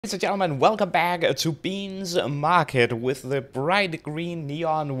Ladies and gentlemen, welcome back to Bean's Market with the bright green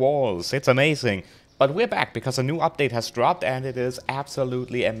neon walls. It's amazing. But we're back because a new update has dropped and it is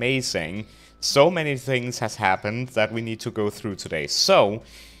absolutely amazing. So many things has happened that we need to go through today. So,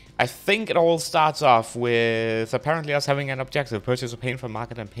 I think it all starts off with apparently us having an objective, purchase of paint from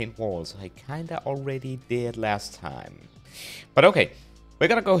market and paint walls. I kinda already did last time. But okay, we're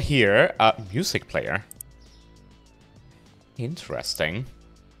gonna go here. Music player. Interesting.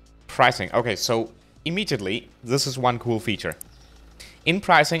 Pricing. Okay, so immediately, this is one cool feature. In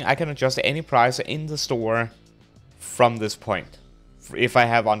pricing, I can adjust any price in the store from this point, if I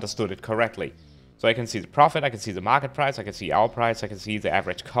have understood it correctly. So I can see the profit, I can see the market price, I can see our price, I can see the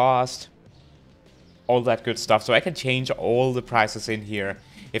average cost, all that good stuff. So I can change all the prices in here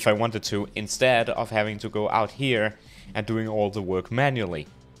if I wanted to, instead of having to go out here and doing all the work manually.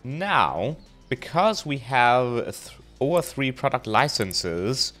 Now, because we have over 3 product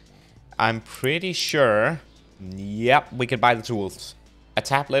licenses, I'm pretty sure, yep, we can buy the tools. A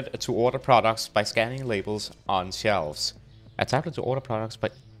tablet to order products by scanning labels on shelves. A tablet to order products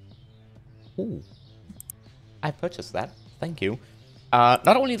by... Ooh. I purchased that. Thank you. Not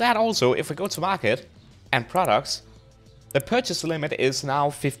only that, also, if we go to market and products, the purchase limit is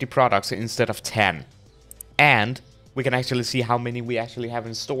now 50 products instead of 10. And we can actually see how many we actually have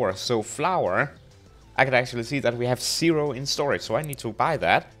in store. So flour, I can actually see that we have 0 in storage, so I need to buy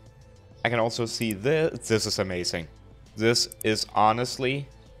that. I can also see this. This is amazing. This is honestly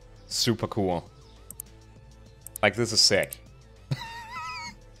super cool. Like, this is sick.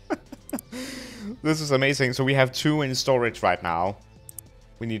 This is amazing. So we have 2 in storage right now.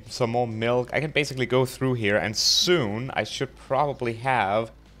 We need some more milk. I can basically go through here, and soon I should probably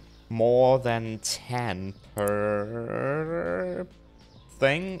have more than 10 per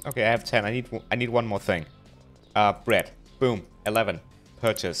thing. Okay, I have 10. I need one more thing. Bread. Boom. 11.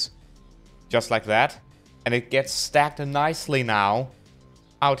 Purchase. Just like that. And it gets stacked nicely now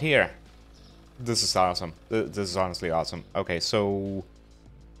out here. This is awesome. This is honestly awesome. Okay, so...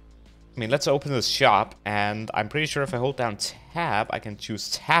 I mean, let's open this shop. And I'm pretty sure if I hold down tab, I can choose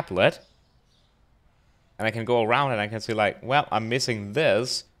tablet. And I can go around and I can see like, well, I'm missing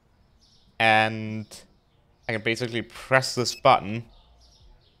this. And I can basically press this button.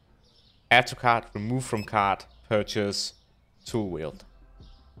 Add to cart, remove from cart, purchase, tool wield.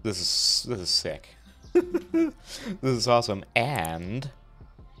 This is sick. This is awesome. And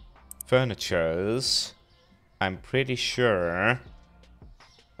furnitures, I'm pretty sure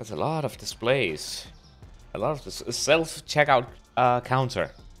there's a lot of displays. A lot of this self-checkout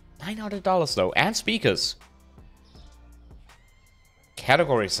counter. $900 though, and speakers.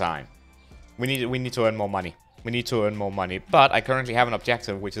 Category sign. We need to earn more money. We need to earn more money. But I currently have an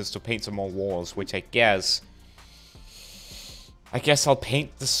objective, which is to paint some more walls, which I guess I'll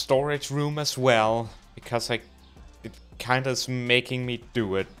paint the storage room as well, because it kind of is making me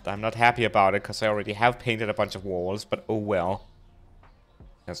do it. I'm not happy about it, because I already have painted a bunch of walls, but oh well.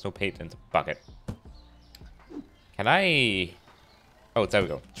 There's no paint in the bucket. Can I... Oh, there we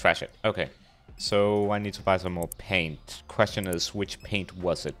go. Trash it. Okay. So I need to buy some more paint. Question is, which paint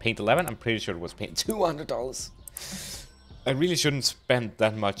was it? Paint 11? I'm pretty sure it was paint $200. I really shouldn't spend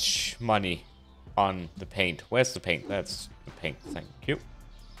that much money on the paint. Where's the paint? That's the paint. Thank you.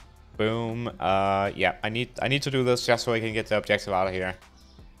 Boom. Yeah, I need to do this just so I can get the objective out of here.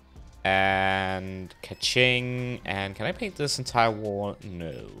 And ka-ching. And can I paint this entire wall?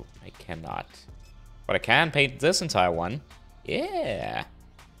 No, I cannot. But I can paint this entire one. Yeah.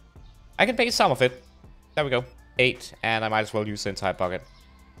 I can paint some of it. There we go. 8. And I might as well use the entire bucket.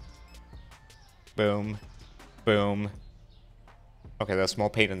 Boom. Boom. Okay, there's more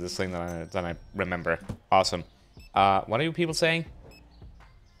paint in this thing than I remember. Awesome. What are you people saying?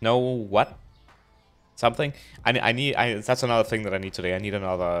 No, what? Something? That's another thing that I need today. I need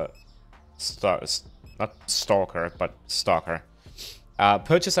another not stalker, but stalker.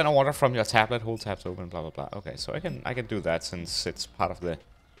 Purchase an order from your tablet. Hold tab to open. Blah blah blah. Okay, so I can do that since it's part of the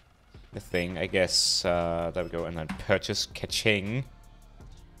thing. I guess there we go. And then purchase ka-ching.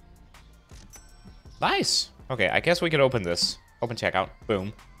 Nice. Okay, I guess we could open this. Open checkout.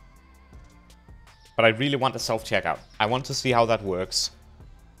 Boom. But I really want the self-checkout. I want to see how that works.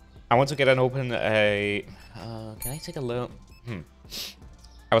 I want to get an open... can I take a loan?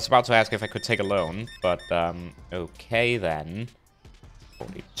 I was about to ask if I could take a loan, but okay then.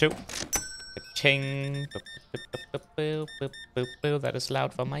 42. Ka-ching. That is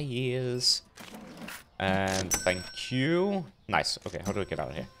loud for my ears. And thank you. Nice. Okay, how do I get out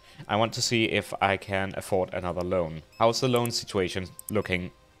of here? I want to see if I can afford another loan. How's the loan situation looking?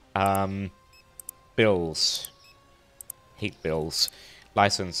 Bills. Hate bills.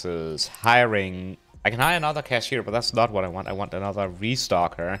 Licenses, hiring. I can hire another cashier, but that's not what I want. I want another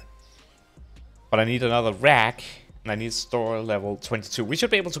restocker. But I need another rack, and I need store level 22. We should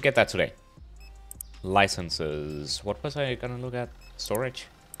be able to get that today. Licenses. What was I gonna look at? Storage?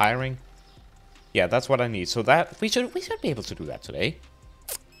 Hiring? Yeah, that's what I need. So that we should be able to do that today.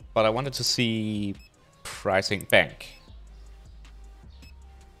 But I wanted to see pricing. Bank.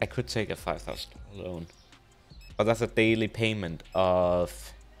 I could take a $5,000 loan. But that's a daily payment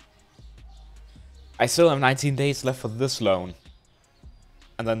of... I still have 19 days left for this loan.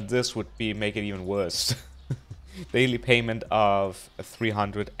 And then this would be make it even worse. Daily payment of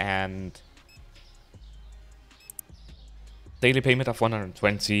 300 and... Daily payment of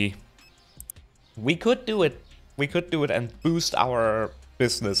 120. We could do it. We could do it and boost our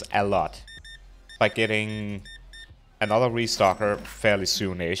business a lot. By getting another restocker fairly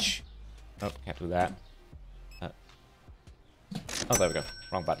soon-ish. Oh, can't do that. Oh, there we go.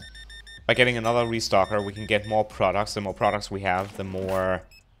 Wrong button. By getting another restocker, we can get more products. The more products we have, the more...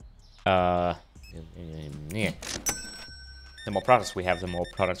 The more products we have, the more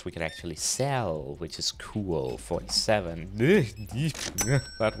products we can actually sell, which is cool. 47.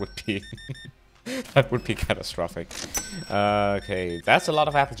 That would be... that would be catastrophic. Okay, that's a lot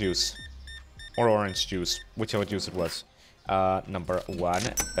of apple juice. Or orange juice, whichever juice it was. Number 1,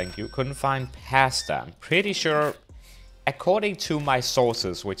 thank you. Couldn't find pasta. I'm pretty sure... According to my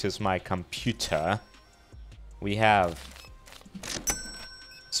sources, which is my computer, we have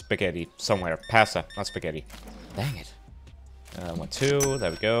spaghetti somewhere. Pasta, not spaghetti. Dang it. 1, 2,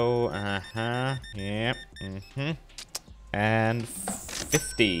 there we go. Yeah. And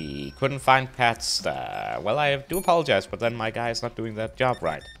 50. Couldn't find pasta. Well, I do apologize, but then my guy is not doing that job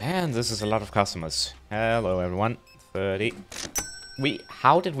right. And this is a lot of customers. Hello, everyone. 30.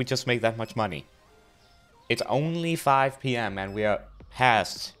 How did we just make that much money? It's only 5 PM and we are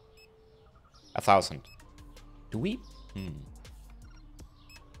past 1,000. Do we?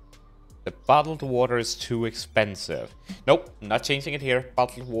 The bottled water is too expensive. Nope, not changing it here.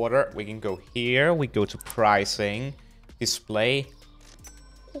 Bottled water. We can go here. We go to pricing. Display.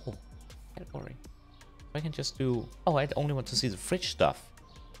 Oh, category. I can just do... Oh, I only want to see the fridge stuff.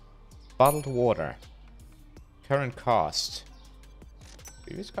 Bottled water. Current cost.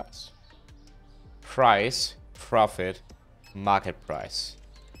 Previous cost. Price, profit, market price.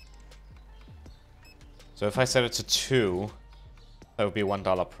 So if I set it to 2, that would be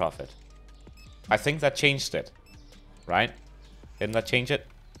 $1 profit. I think that changed it, right? Didn't that change it?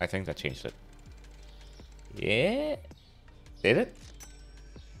 I think that changed it. Yeah? Did it?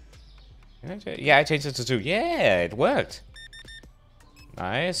 Yeah, I changed it to 2. Yeah, it worked.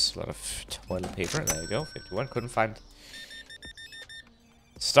 Nice. A lot of toilet paper. There you go. 51. Couldn't find...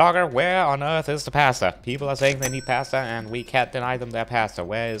 Stalker, where on earth is the pasta? People are saying they need pasta, and we can't deny them their pasta.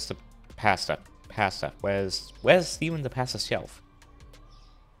 Where is the pasta? Pasta. Where's even the pasta shelf?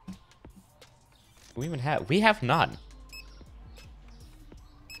 Do we even have? We have none.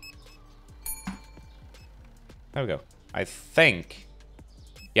 There we go. I think.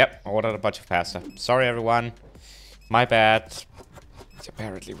 Yep, I ordered a bunch of pasta. Sorry, everyone. My bad.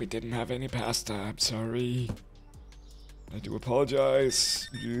 Apparently, we didn't have any pasta. I'm sorry. I do apologize.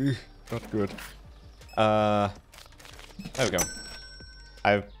 Not good. There we go.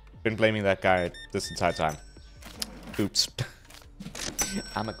 I've been blaming that guy this entire time. Oops.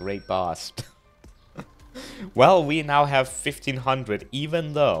 I'm a great boss. Well, we now have 1,500,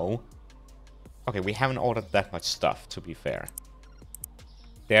 even though... Okay, we haven't ordered that much stuff, to be fair.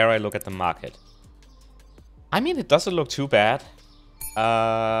 There I look at the market. I mean, it doesn't look too bad.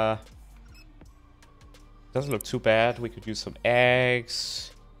 Doesn't look too bad. We could use some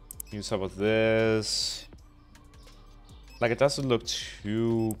eggs. Use some of this. Like, it doesn't look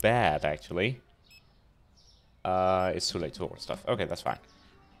too bad, actually. It's too late to order stuff. Okay, that's fine.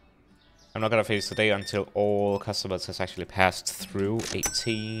 I'm not gonna finish today until all customers has actually passed through.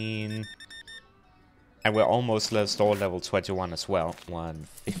 18. And we're almost store level 21 as well.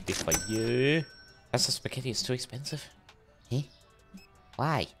 150 for you. That's the spaghetti is too expensive. Huh?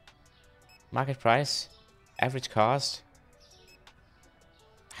 Why? Market price. Average cost.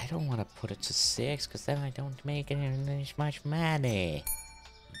 I don't want to put it to 6 because then I don't make any much money.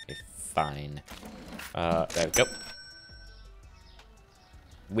 Okay, fine. There we go.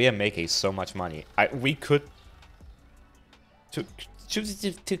 We are making so much money. We could... Too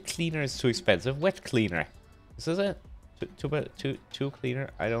cleaner is too expensive. Wet cleaner. Is this it? Too cleaner?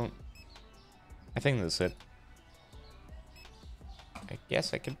 I don't... I think this is it. I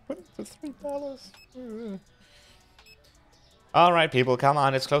guess I can put it to $3. Alright, people, come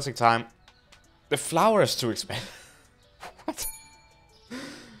on, it's closing time. The flour is too expensive. What?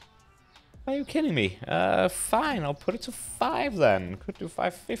 Are you kidding me? Fine, I'll put it to 5 then. Could do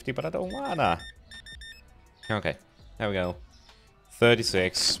 550, but I don't wanna. Okay, there we go.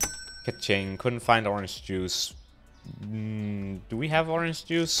 36. Ka-ching. Couldn't find orange juice. Do we have orange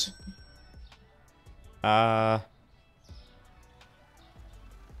juice? No,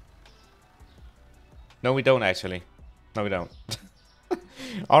 we don't actually. No, we don't.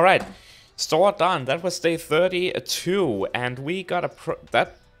 Alright. Store done. That was day 32. And we got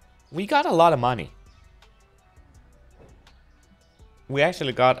we got a lot of money. We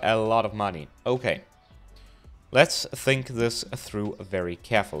actually got a lot of money. Okay. Let's think this through very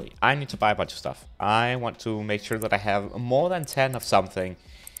carefully. I need to buy a bunch of stuff. I want to make sure that I have more than 10 of something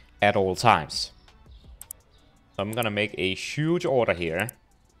at all times. So I'm gonna make a huge order here.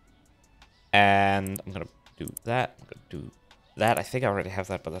 And I'm gonna do that. I'm gonna do that. I think I already have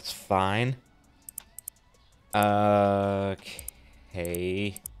that, but that's fine. Okay.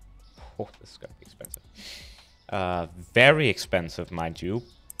 Oh, this is gonna be expensive. Very expensive, mind you.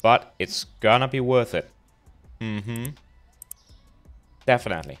 But it's gonna be worth it.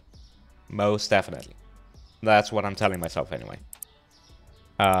 Definitely. Most definitely. That's what I'm telling myself anyway.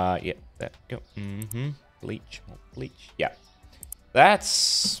 Yeah, there we go. Bleach, more bleach. Yeah.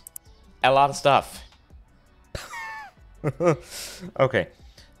 That's a lot of stuff. Okay.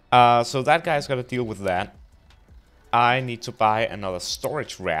 So that guy's gotta deal with that. I need to buy another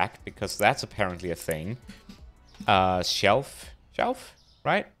storage rack, because that's apparently a thing. Shelf? Shelf?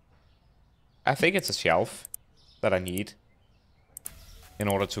 Right? I think it's a shelf that I need in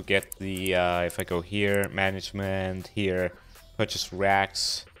order to get the, if I go here, management, here, purchase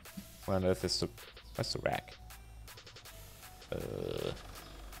racks. What on earth is the, what's the rack?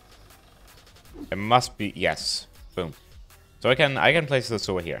 It must be, yes, boom. So I can place this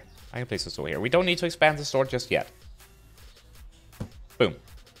over here. I can place this over here. We don't need to expand the store just yet. Boom.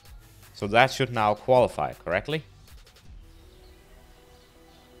 So that should now qualify correctly.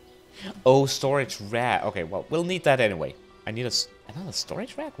 Oh, storage rack. Okay, well, we'll need that anyway. I need another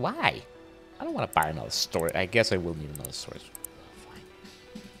storage rack? Why? I don't want to buy another storage. I guess I will need another storage.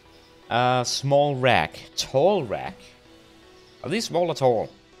 Fine. Small rack. Tall rack. Are these small or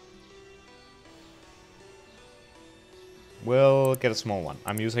tall? We'll get a small one.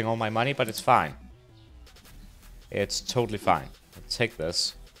 I'm using all my money, but it's fine. It's totally fine. I'll take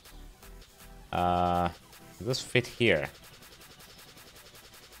this. Does this fit here?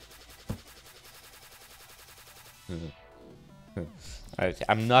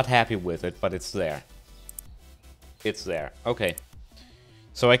 I'm not happy with it, but it's there. It's there. Okay.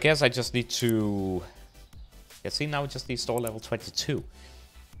 So I guess I just need to... Yeah, see, now we just need store level 22.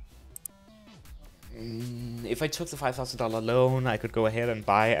 If I took the $5,000 loan, I could go ahead and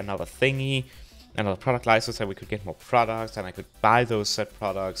buy another thingy, another product license, and we could get more products, and I could buy those set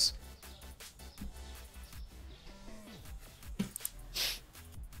products.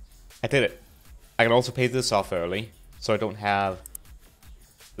 I did it. I can also pay this off early, so I don't have...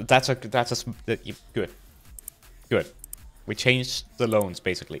 That's good. Good. We changed the loans,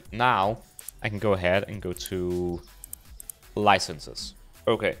 basically. Now, I can go ahead and go to licenses.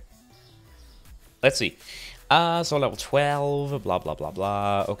 Okay. Let's see. So level 12, blah, blah, blah,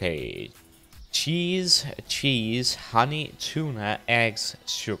 blah. Okay. Cheese, honey, tuna, eggs,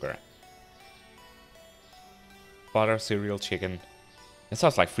 sugar. Butter, cereal, chicken. It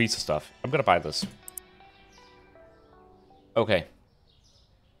sounds like freezer stuff. I'm gonna buy this. Okay.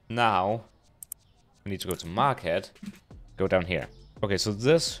 Now, we need to go to market. Go down here. Okay, so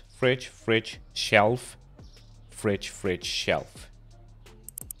this fridge, shelf. Fridge, shelf.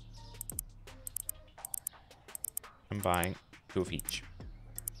 I'm buying 2 of each.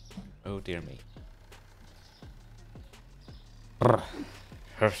 Oh dear me.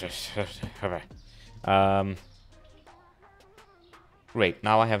 Great,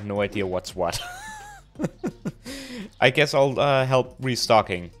 now I have no idea what's what. I guess I'll help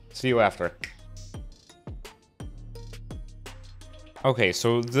restocking. See you after. Okay,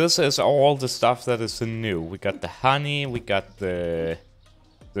 so this is all the stuff that is new. We got the honey, we got the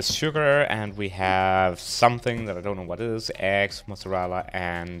sugar, and we have something that I don't know what it is. Eggs, mozzarella,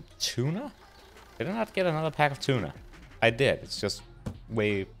 and tuna? Did I not get another pack of tuna? I did. It's just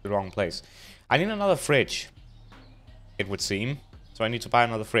way the wrong place. I need another fridge, it would seem. So I need to buy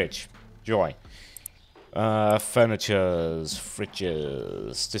another fridge. Joy. Furnitures,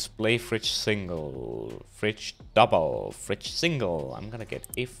 fridges, display fridge single, fridge double, fridge single. I'm gonna get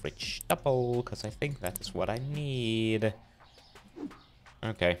a fridge double, because I think that is what I need.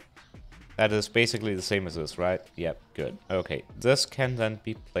 Okay. That is basically the same as this, right? Yep, good. Okay, this can then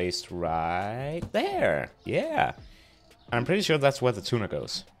be placed right there. Yeah. I'm pretty sure that's where the tuna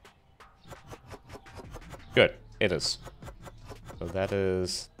goes. Good, it is. So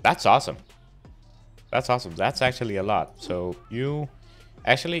that's awesome. That's awesome. That's actually a lot. So you...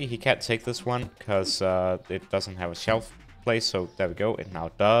 Actually, he can't take this one because it doesn't have a shelf place. So there we go. It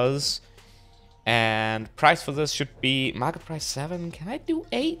now does. And price for this should be market price 7. Can I do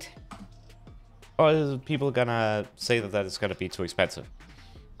 8? Or is people gonna say that is gonna be too expensive?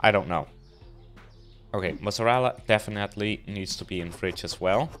 I don't know. Okay, mozzarella definitely needs to be in fridge as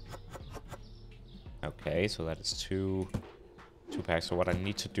well. Okay, so that is two packs. So what I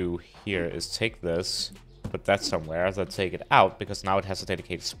need to do here is take this, put that somewhere, then take it out, because now it has a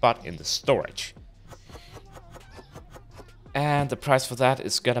dedicated spot in the storage. And the price for that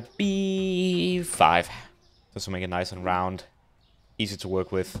is gonna be 5. Just to make it nice and round. Easy to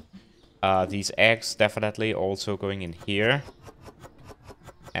work with. These eggs definitely also going in here.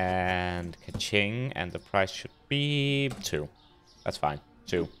 And ka-ching, and the price should be 2. That's fine.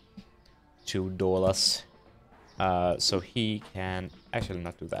 $2. So he can actually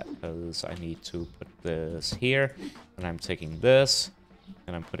not do that, because I need to put this here, and I'm taking this,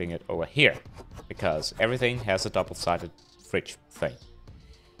 and I'm putting it over here, because everything has a double-sided fridge thing.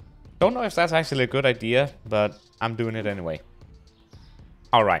 Don't know if that's actually a good idea, but I'm doing it anyway.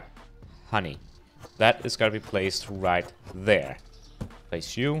 Alright, honey. That is gonna be placed right there.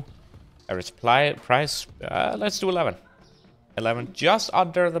 Place you. Average price, let's do 11. 11, just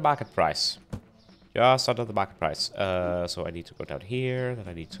under the market price. Just under the market price. So I need to go down here, then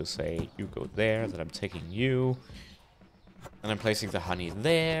I need to say you go there, then I'm taking you. And I'm placing the honey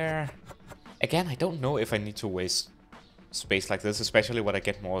there. Again, I don't know if I need to waste space like this, especially when I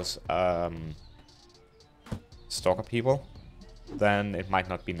get more stalker people. Then it might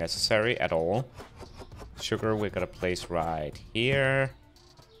not be necessary at all. Sugar we're gonna place right here.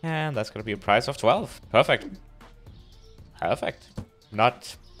 And that's gonna be a price of 12. Perfect. Perfect.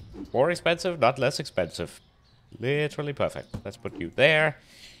 Not more expensive, not less expensive. Literally perfect. Let's put you there.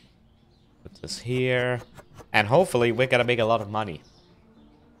 Put this here. And hopefully we're gonna make a lot of money.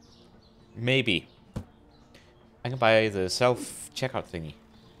 Maybe. I can buy the self-checkout thingy.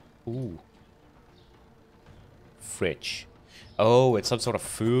 Ooh. Fridge. Oh, it's some sort of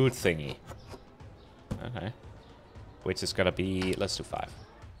food thingy. Okay. Which is gonna be... Let's do 5.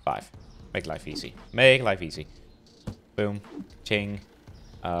 5. Make life easy. Make life easy. Boom. Ching.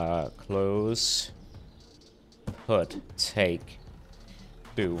 Close. Put. Take.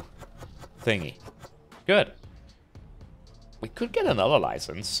 Do. Thingy. Good. We could get another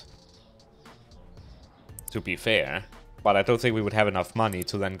license. To be fair. But I don't think we would have enough money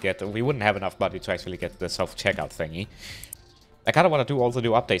to then get... We wouldn't have enough money to actually get the self-checkout thingy. I kind of want to do all the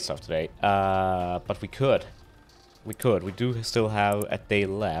new update stuff today. But we could. We could. We do still have a day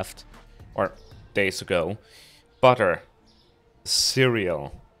left. Or days to go. Butter.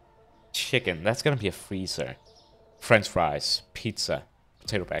 Cereal. Chicken. That's gonna be a freezer. French fries. Pizza.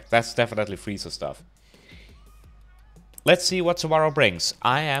 Potato bag. That's definitely freezer stuff. Let's see what tomorrow brings.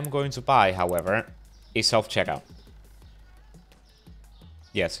 I am going to buy, however, a self-checkout.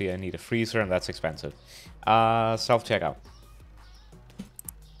 Yes, here I need a freezer, and that's expensive. Self-checkout.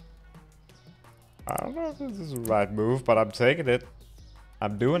 I don't know if this is the right move, but I'm taking it.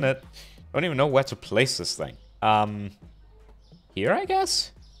 I'm doing it. I don't even know where to place this thing. Here, I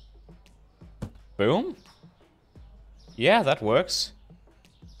guess? Boom. Yeah, that works.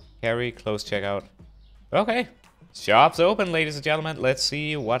 Carry, close checkout. Okay. Shop's open, ladies and gentlemen. Let's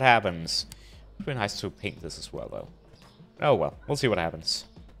see what happens. It'd be nice to paint this as well, though. Oh, well. We'll see what happens.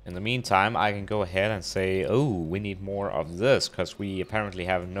 In the meantime, I can go ahead and say, oh, we need more of this, because we apparently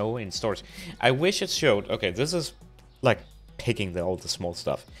have no in storage. I wish it showed... Okay, this is, like, picking all the small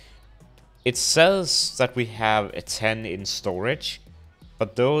stuff. It says that we have a 10 in storage,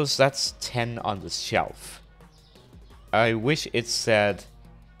 but that's 10 on the shelf. I wish it said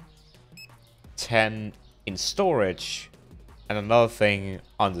 10 in storage and another thing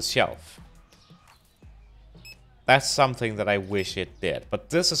on the shelf. That's something that I wish it did. But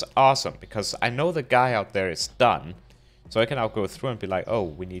this is awesome, because I know the guy out there is done. So I can now go through and be like, oh,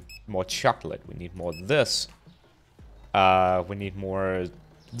 we need more chocolate. We need more this. We need more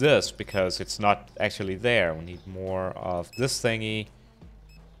this, because it's not actually there. We need more of this thingy.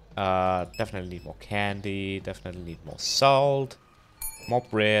 Definitely need more candy. Definitely need more salt. More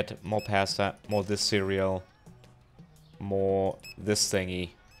bread. More pasta. More this cereal. More this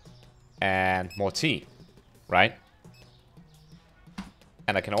thingy. And more tea. Right?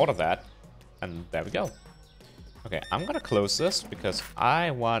 And I can order that. And there we go. Okay, I'm gonna close this because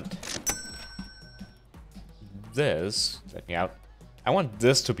I want this. Check me out. I want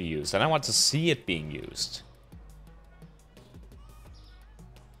this to be used, and I want to see it being used.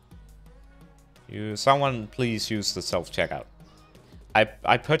 Someone please use the self-checkout.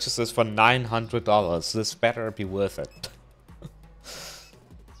 I purchased this for $900. This better be worth it.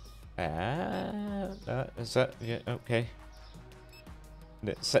 Is that... Yeah, okay.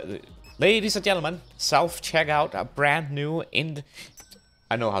 Ladies and gentlemen, self-checkout, a brand new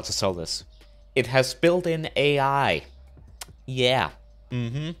I know how to sell this. It has built-in AI. Yeah.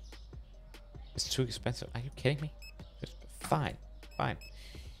 Mm-hmm. It's too expensive. Are you kidding me? Fine. Fine.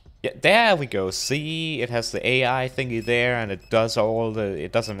 Yeah, there we go. See, it has the AI thingy there, and it does all the...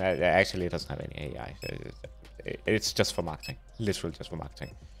 It doesn't... Actually, it doesn't have any AI. It's just for marketing. Literally just for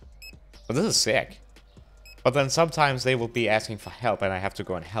marketing. But this is sick. But then sometimes they will be asking for help, and I have to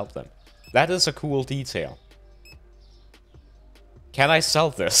go and help them. That is a cool detail. Can I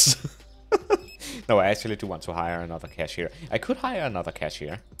sell this? No, I actually do want to hire another cashier. I could hire another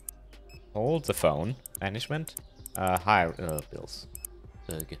cashier. Hold the phone. Management. Hire bills.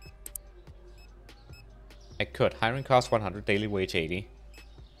 Ugh. I could. Hiring cost 100, daily wage 80.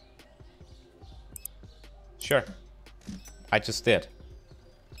 Sure. I just did.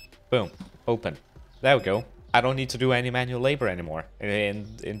 Boom. Open. There we go. I don't need to do any manual labor anymore.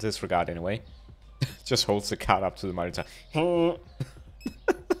 In this regard, anyway. Just holds the card up to the monitor.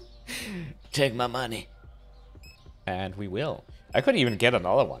 Take my money. And we will. I could even get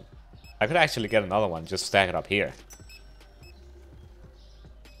another one. I could actually get another one. Just stack it up here.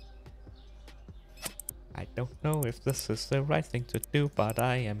 I don't know if this is the right thing to do, but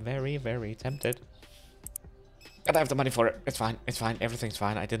I am very, very tempted. And I have the money for it. It's fine. It's fine. Everything's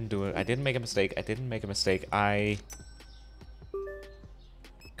fine. I didn't do it. I didn't make a mistake. I didn't make a mistake.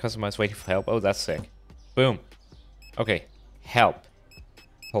 Customer is waiting for help. Oh, that's sick. Boom. Okay. Help.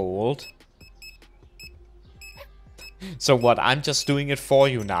 Hold. So what? I'm just doing it for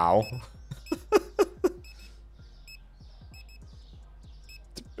you now.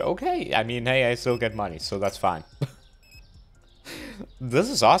 Okay. I mean, hey, I still get money, so that's fine. This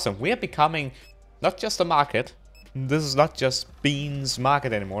is awesome. We are becoming not just a market. This is not just Bean's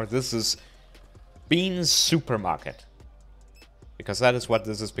market anymore. This is Bean's supermarket. Because that is what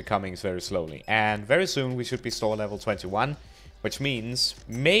this is becoming very slowly. And very soon we should be store level 21. Which means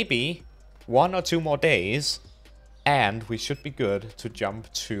maybe 1 or 2 more days. And we should be good to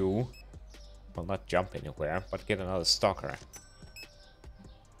jump to... Well, not jump anywhere, but get another stalker.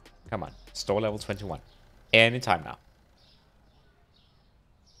 Come on. Store level 21. Anytime now.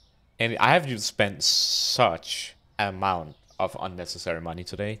 And I have just spent such amount of unnecessary money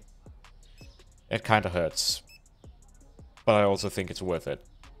today. It kind of hurts. But I also think it's worth it.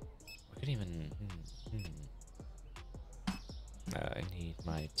 We could even... I need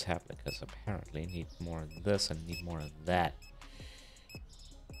my tablet, because apparently I need more of this and need more of that.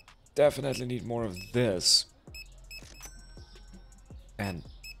 Definitely need more of this. And...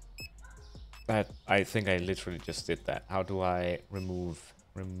 that, I think I literally just did that. How do I remove...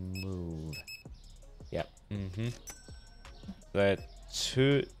 Yep.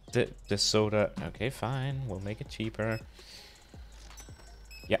 The soda. Okay, fine. We'll make it cheaper.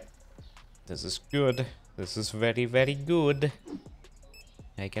 Yep. This is good. This is very, very good.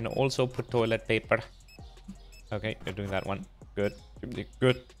 I can also put toilet paper. Okay, you're doing that one. Good.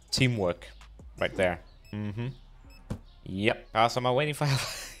 Good teamwork. Right there. Yep. Customer waiting for help.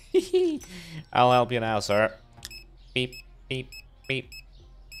 I'll help you now, sir. Beep, beep, beep.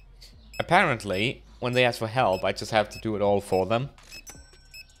 Apparently, when they ask for help, I just have to do it all for them.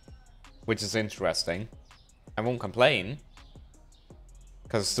 Which is interesting. I won't complain.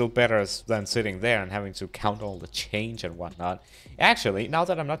 Because it's still better than sitting there and having to count all the change and whatnot. Actually, now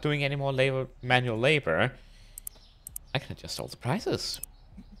that I'm not doing any more manual labor, I can adjust all the prices.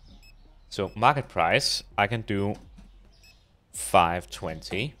 So, market price, I can do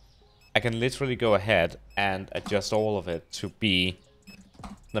 520. I can literally go ahead and adjust all of it to be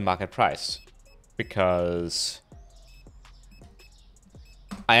the market price. Because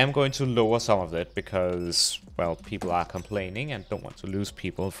I am going to lower some of it because, well, people are complaining and don't want to lose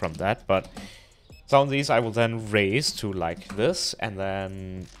people from that. But some of these I will then raise to like this, and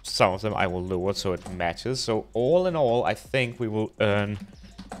then some of them I will lower so it matches. So all in all, I think we will earn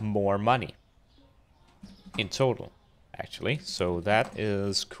more money in total, actually. So that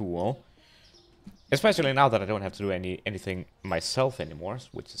is cool. Especially now that I don't have to do anything myself anymore,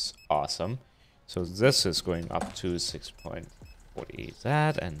 which is awesome. So this is going up to 6.48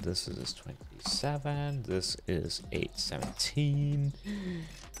 that, and this is 27, this is 817,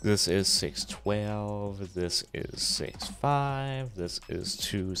 this is 612, this is 65, this is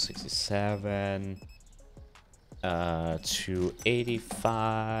 267,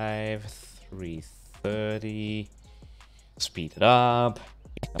 285, 330, speed it up,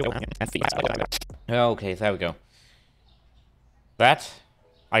 Okay, there we go. That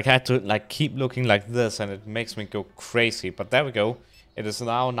I had to like keep looking like this, and it makes me go crazy. But there we go. It is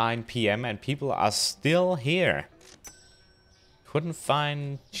now 9 p.m. and people are still here. Couldn't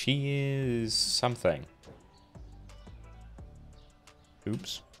find cheese something.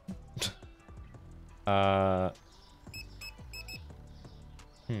 Oops.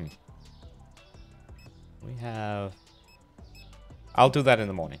 We have... I'll do that in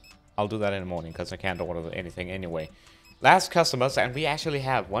the morning. I'll do that in the morning because I can't order anything anyway. Last customers, and we actually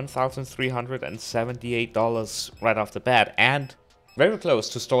have $1,378 right off the bat, and very close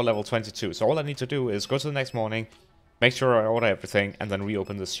to store level 22. So all I need to do is go to the next morning, make sure I order everything, and then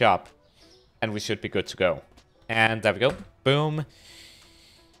reopen this shop, and we should be good to go. And there we go. Boom.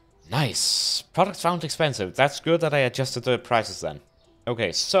 Nice. Products found expensive. That's good that I adjusted the prices then.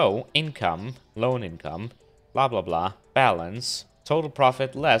 Okay, so income, loan income, blah blah blah, balance, total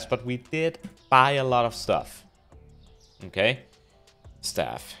profit less, but we did buy a lot of stuff. Okay,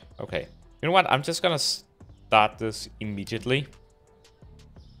 staff. Okay, you know what? I'm just gonna start this immediately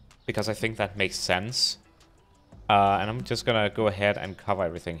because I think that makes sense. And I'm just gonna go ahead and cover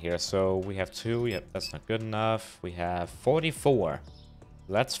everything here. So we have 2. Yep, that's not good enough. We have 44.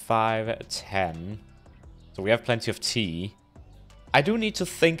 That's 5, 10. So we have plenty of tea. I do need to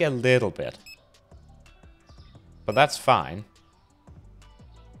think a little bit, but that's fine.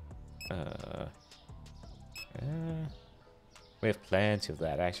 We have plenty of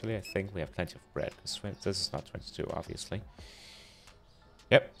that, actually. I think we have plenty of bread, because this is not 22, obviously.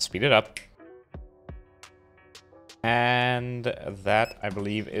 Yep, speed it up. And that, I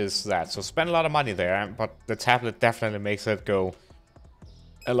believe, is that. So spend a lot of money there, but the tablet definitely makes it go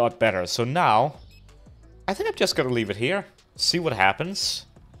a lot better. So now, I think I'm just gonna leave it here. See what happens.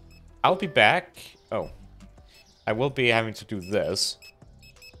 I'll be back. Oh, I will be having to do this.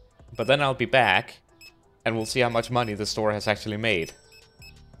 But then I'll be back, and we'll see how much money the store has actually made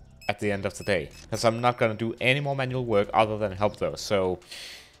at the end of the day. Because I'm not going to do any more manual work other than help those. So,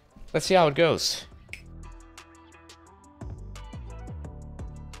 let's see how it goes.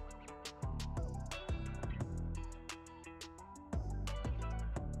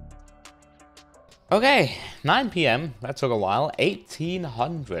 Okay, 9 p.m. That took a while.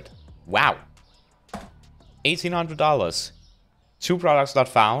 1,800. Wow. $1,800. 2 products not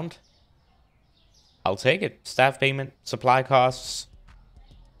found. I'll take it. Staff payment, supply costs.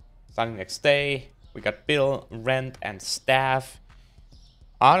 Starting next day. We got bill, rent, and staff.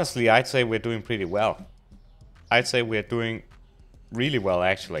 Honestly, I'd say we're doing pretty well. I'd say we're doing really well,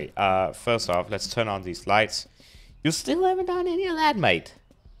 actually. First off, let's turn on these lights. You still haven't done any of that, mate.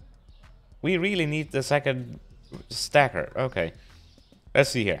 We really need the second stacker. Okay.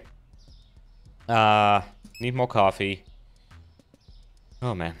 Let's see here. Need more coffee.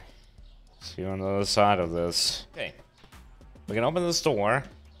 Oh, man. See you on the other side of this. Okay. We can open the store.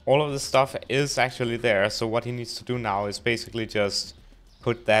 All of the stuff is actually there. So what he needs to do now is basically just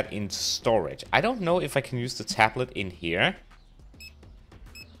put that into storage. I don't know if I can use the tablet in here.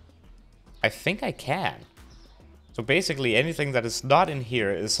 I think I can. So basically anything that is not in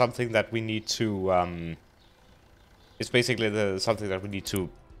here is something that we need to... it's basically something that we need to,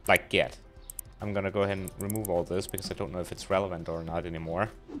 like, get. I'm gonna go ahead and remove all this because I don't know if it's relevant or not anymore.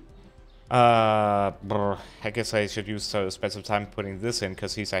 I guess I should spend some time putting this in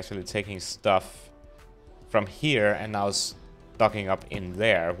because he's actually taking stuff from here and now stocking up in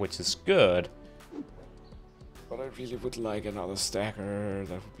there, which is good. But I really would like another stacker.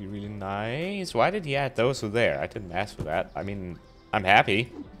 That would be really nice. Why did he add those to there? I didn't ask for that. I mean, I'm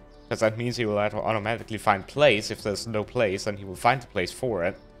happy. Because that means he will automatically find place. If there's no place, then he will find the place for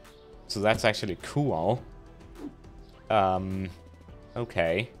it. So that's actually cool.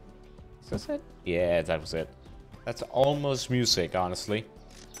 Okay. Is this it? Yeah, that was it. That's almost music, honestly.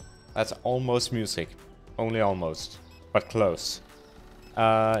 That's almost music. Only almost. But close.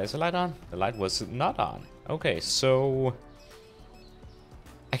 Is the light on? The light was not on. Okay, so...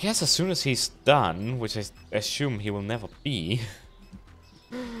 I guess as soon as he's done, which I assume he will never be...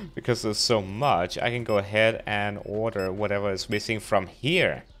 because there's so much, I can go ahead and order whatever is missing from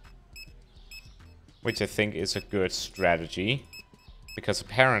here. Which I think is a good strategy. Because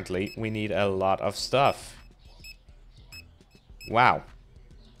apparently we need a lot of stuff. Wow.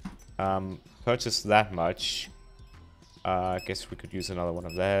 Purchase that much. I guess we could use another one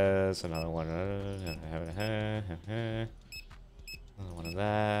of those, another one of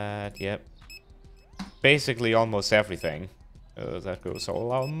that, yep. Basically almost everything. That goes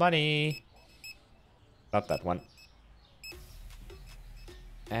all our money. Not that one.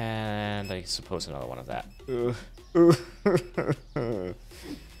 And I suppose another one of that. I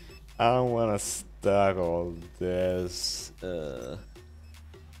don't want to stack all this.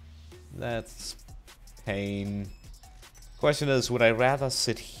 That's pain. Question is, would I rather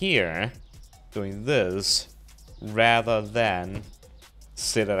sit here doing this rather than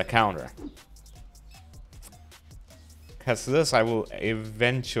sit at a counter? Because this I will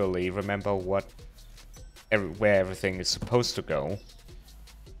eventually remember where everything is supposed to go.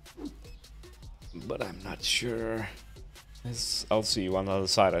 But I'm not sure. I'll see you on the other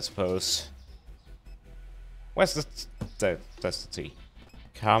side, I suppose. Where's that's the T.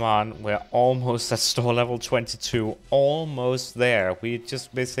 Come on, we're almost at store level 22. Almost there. We're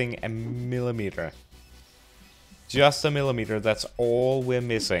just missing a millimeter. Just a millimeter, that's all we're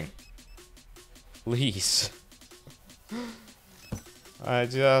missing. Please. I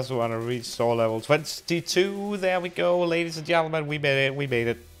just want to reach store level 22. There we go, ladies and gentlemen. We made it. We made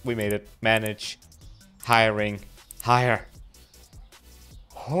it. We made it. Manage. Hiring. Hire.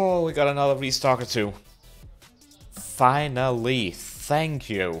 Oh, we got another restock or two. Finally. Thank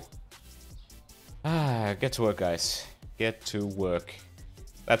you. Get to work, guys. Get to work.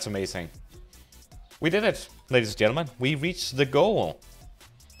 That's amazing. We did it, ladies and gentlemen. We reached the goal.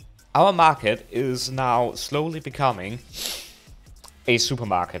 Our market is now slowly becoming a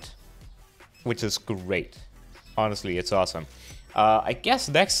supermarket, which is great. Honestly, it's awesome. I guess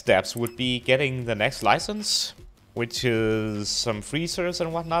next steps would be getting the next license, which is some freezers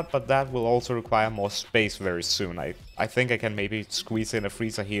and whatnot, but that will also require more space very soon. I think I can maybe squeeze in a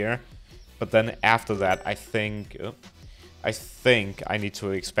freezer here, but then after that, I think I need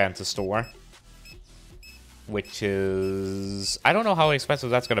to expand the store, which is... I don't know how expensive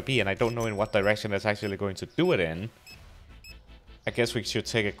that's going to be, and I don't know in what direction it's actually going to do it in. I guess we should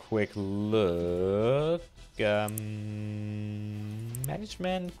take a quick look.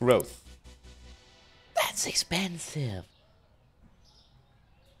 Management growth. That's expensive.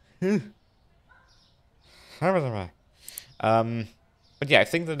 But yeah, I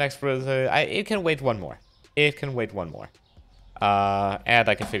think the next it can wait one more. It can wait one more. And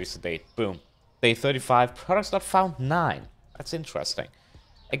I can finish the date. Boom. Day 35. Products not found 9. That's interesting.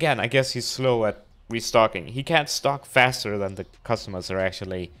 Again, I guess he's slow at restocking. He can't stock faster than the customers are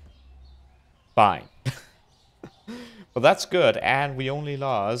actually buying. But that's good, and we only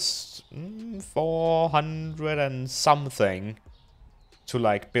lost 400 and something to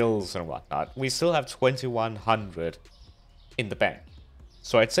like bills and whatnot. We still have 2100 in the bank.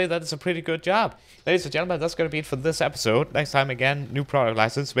 So I'd say that is a pretty good job. Ladies and gentlemen, that's going to be it for this episode. Next time again, new product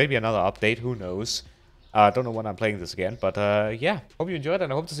license, maybe another update, who knows. Don't know when I'm playing this again, but yeah, hope you enjoyed,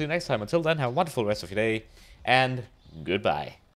 and I hope to see you next time. Until then, have a wonderful rest of your day, and goodbye.